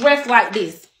he dressed like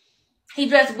this. He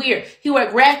dressed weird. He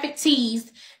wear graphic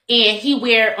tees and he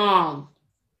wear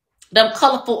them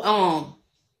colorful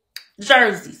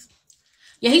jerseys.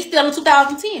 Yeah, he's still in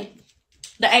 2010.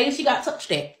 The age he got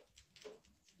touched at.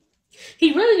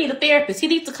 He really need a therapist. He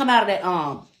needs to come out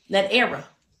of that era.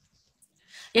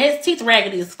 Yeah, his teeth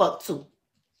raggedy as fuck too.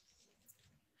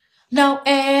 No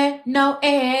air, no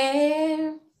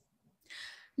air,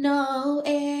 no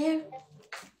air.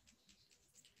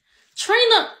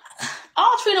 Trina,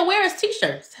 all Trina wears is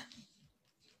t-shirts.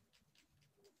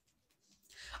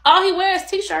 All he wears is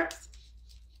t-shirts.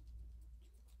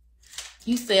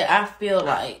 You said, I feel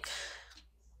like.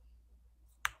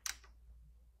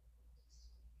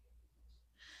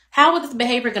 How is this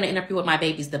behavior going to interfere with my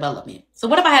baby's development? So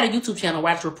what if I had a YouTube channel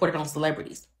where I just reported on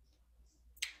celebrities?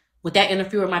 Would that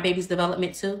interfere with my baby's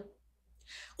development too?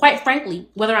 Quite frankly,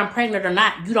 whether I'm pregnant or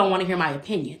not, you don't want to hear my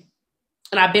opinion.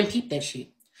 And I've been peeped that shit.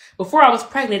 Before I was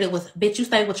pregnant, it was, bitch, you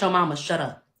stay with your mama, shut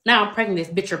up. Now I'm pregnant, it's,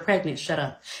 bitch, you're pregnant, shut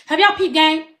up. Have y'all peeped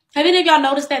gang? Have any of y'all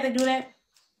noticed that they do that?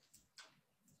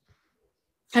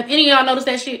 Have any of y'all noticed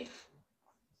that shit?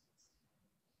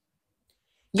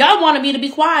 Y'all wanted me to be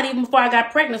quiet even before I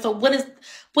got pregnant. So what is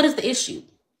the issue?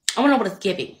 I want to know what it's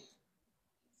giving.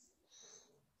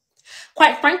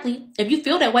 Quite frankly, if you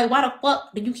feel that way, why the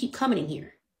fuck do you keep coming in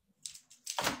here?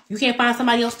 You can't find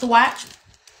somebody else to watch?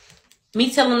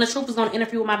 Me telling the truth is going to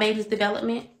interfere with my baby's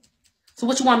development? So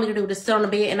what you want me to do? Just sit on the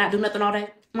bed and not do nothing all day?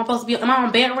 Am I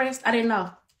on bed rest? I didn't know.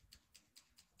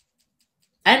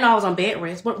 I didn't know I was on bed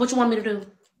rest. What you want me to do?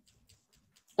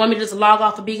 Want me to just log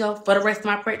off of Bigo for the rest of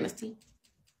my pregnancy?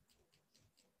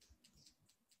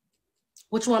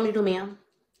 What you want me to do, ma'am?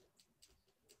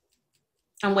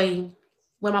 I'm waiting.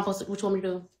 What you want me to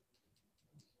do?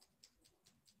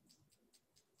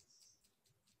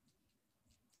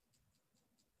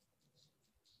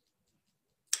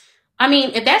 I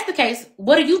mean, if that's the case,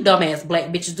 what do you dumbass black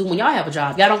bitches do when y'all have a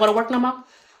job? Y'all don't go to work no more?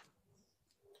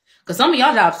 Because some of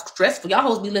y'all jobs stressful. Y'all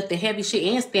hoes be lifting heavy shit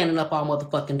and standing up all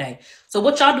motherfucking day. So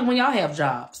what y'all do when y'all have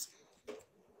jobs?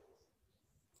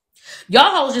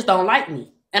 Y'all hoes just don't like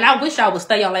me. And I wish I would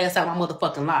stay y'all ass out my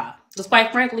motherfucking live. Because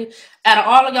quite frankly, out of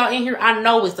all of y'all in here, I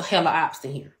know it's a hella ops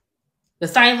in here. The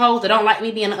same hoes that don't like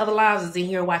me being in other lives is in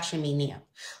here watching me now.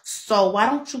 So why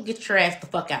don't you get your ass the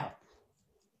fuck out?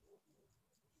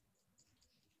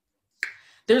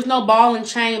 There's no ball and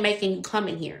chain making you come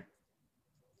in here.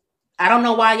 I don't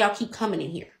know why y'all keep coming in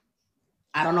here.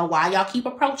 I don't know why y'all keep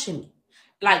approaching me.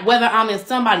 Like whether I'm in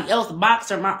somebody else's box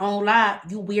or my own live,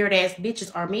 you weird ass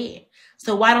bitches are mad.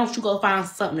 So why don't you go find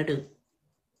something to do?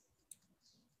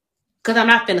 Because I'm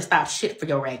not finna stop shit for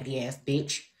your raggedy ass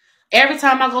bitch. Every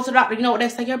time I go to the doctor, you know what they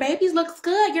say? Your baby looks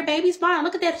good. Your baby's fine.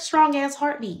 Look at that strong ass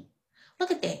heartbeat.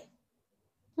 Look at that.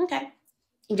 Okay.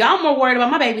 Y'all more worried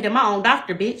about my baby than my own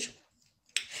doctor, bitch.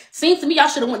 Seems to me y'all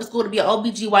should have went to school to be an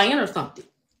OBGYN or something.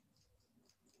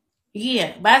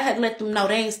 Yeah, but I had to let them know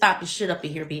they ain't stopping shit up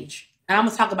in here, bitch. And I'm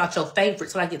going to talk about your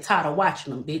favorites till I get tired of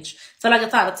watching them, bitch. Till I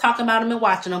get tired of talking about them and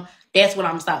watching them, that's when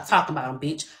I'm going to stop talking about them,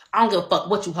 bitch. I don't give a fuck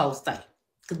what you hoes say.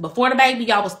 Because before the baby,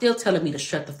 y'all was still telling me to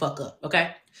shut the fuck up,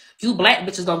 okay? You black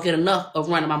bitches don't get enough of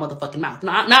running my motherfucking mouth.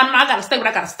 No, I got to say what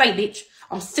I got to say, bitch.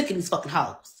 I'm sick of these fucking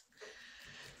hoes.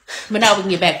 But now we can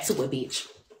get back to it, bitch.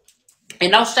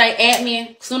 And don't shade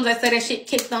admin. As soon as I say that shit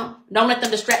kicked on, don't let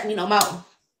them distract me no more.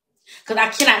 Because I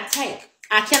cannot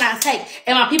take.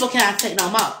 And my people cannot take no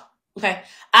more. Okay?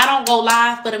 I don't go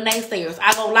live for the naysayers.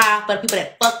 I go live for the people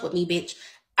that fuck with me, bitch.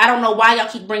 I don't know why y'all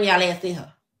keep bringing y'all ass in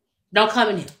here. Don't come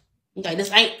in here. Okay?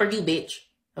 This ain't for you, bitch.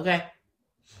 Okay?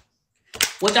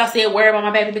 What y'all said, worry about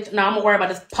my baby, bitch? No, I'm going to worry about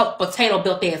this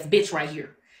potato-built ass bitch right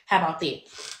here. How about that?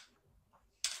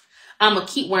 I'm going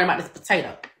to keep worrying about this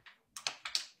potato.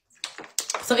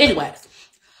 So anyways,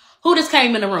 who just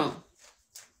came in the room?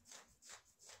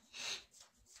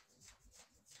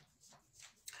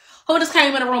 Who just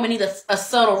came in the room and need a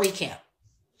subtle recap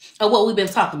of what we've been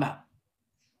talking about?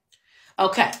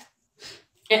 Okay.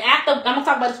 And after, I'm going to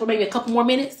talk about this for maybe a couple more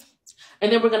minutes.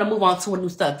 And then we're going to move on to a new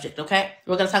subject, okay?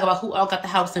 We're going to talk about who all got the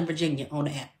house in Virginia on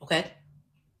the app, okay?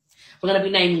 We're going to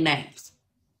be naming names.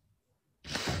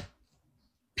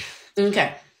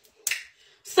 Okay.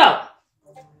 So,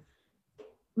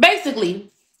 basically,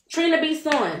 TrinaB's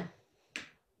son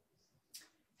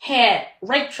had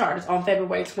rape charges on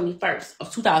February 21st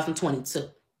of 2022.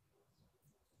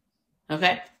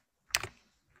 Okay?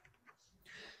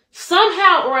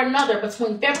 Somehow or another,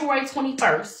 between February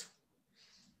 21st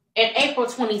and April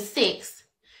 26th,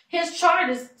 his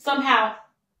charges somehow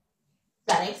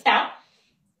got X'd out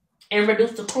and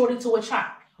reduced to cruelty to a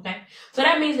child. Okay? So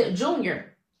that means that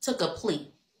Junior took a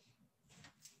plea.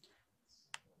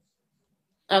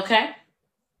 Okay?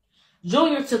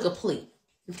 Junior took a plea.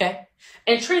 Okay?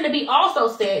 And TrinaB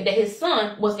also said that his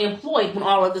son was employed when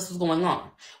all of this was going on.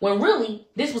 When really,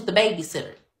 this was the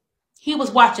babysitter. He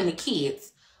was watching the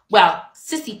kids while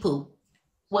Sissy Pooh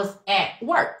was at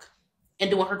work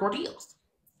and doing her ordeals.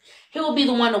 He would be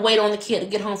the one to wait on the kid to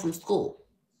get home from school.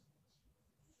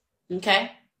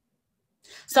 Okay?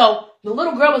 So the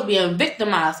little girl was being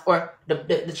victimized, or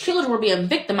the children were being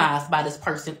victimized by this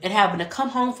person and having to come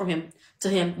home to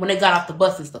him when they got off the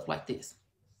bus and stuff like this.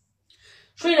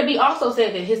 TrinaB also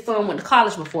said that his son went to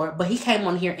college before, but he came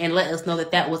on here and let us know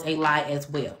that that was a lie as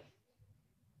well.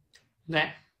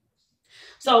 Okay?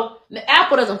 So the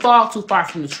apple doesn't fall too far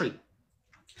from the tree.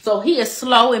 So he is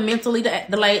slow and mentally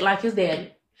delayed like his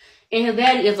daddy. And his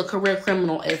daddy is a career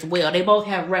criminal as well. They both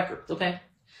have records, okay?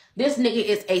 This nigga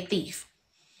is a thief.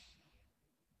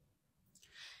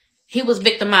 He was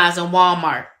victimized in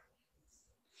Walmart.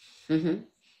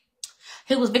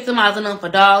 He was victimizing them for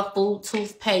dog food,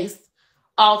 toothpaste,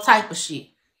 all type of shit.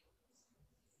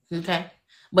 Okay?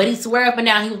 But he swear up and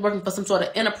down he was working for some sort of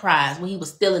enterprise when he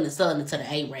was stealing and selling it to the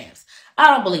Arabs. I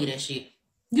don't believe that shit.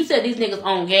 You said these niggas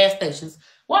own gas stations.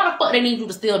 Why the fuck they need you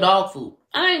to steal dog food?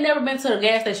 I ain't never been to the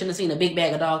gas station and seen a big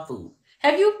bag of dog food.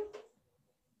 Have you?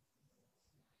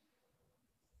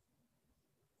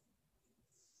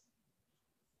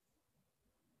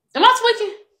 Am I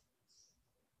tweaking?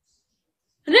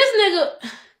 This nigga...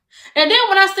 And then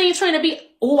when I seen TrinaB...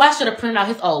 Oh, I should have printed out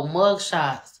his old mug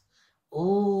shots.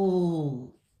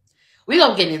 Ooh. We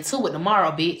gonna get into it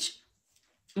tomorrow, bitch.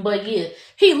 But yeah,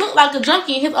 he looked like a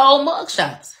junkie in his old mug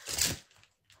shots.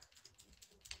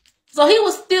 So he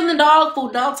was stealing dog food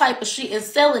and all type of shit and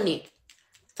selling it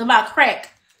to buy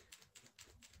crack.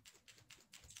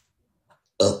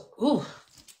 Ooh.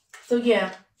 So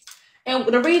yeah. And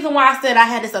the reason why I said I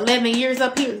had this 11 years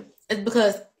up here is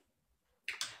because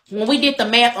when we did the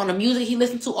math on the music he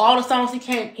listened to, all the songs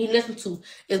he listened to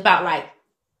is about like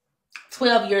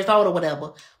 12 years old or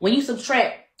whatever. When you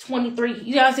subtract 23,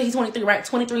 you gotta say he's 23, right?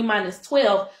 23 minus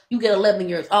 12, you get 11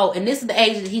 years old. And this is the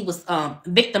age that he was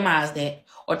victimized at,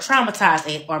 or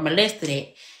traumatized at, or molested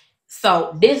at.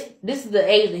 So this is the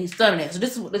age that he's studying at. So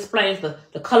this is what explains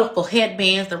the colorful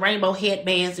headbands, the rainbow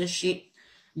headbands and shit,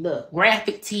 the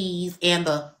graphic tees, and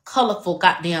the colorful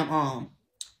goddamn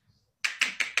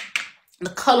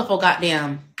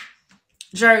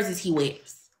jerseys he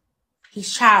wears.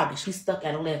 He's childish. He's stuck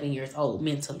at 11 years old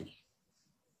mentally.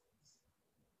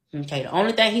 Okay, the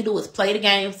only thing he do is play the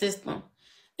game system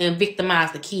and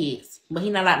victimize the kids. But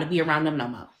he's not allowed to be around them no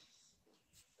more.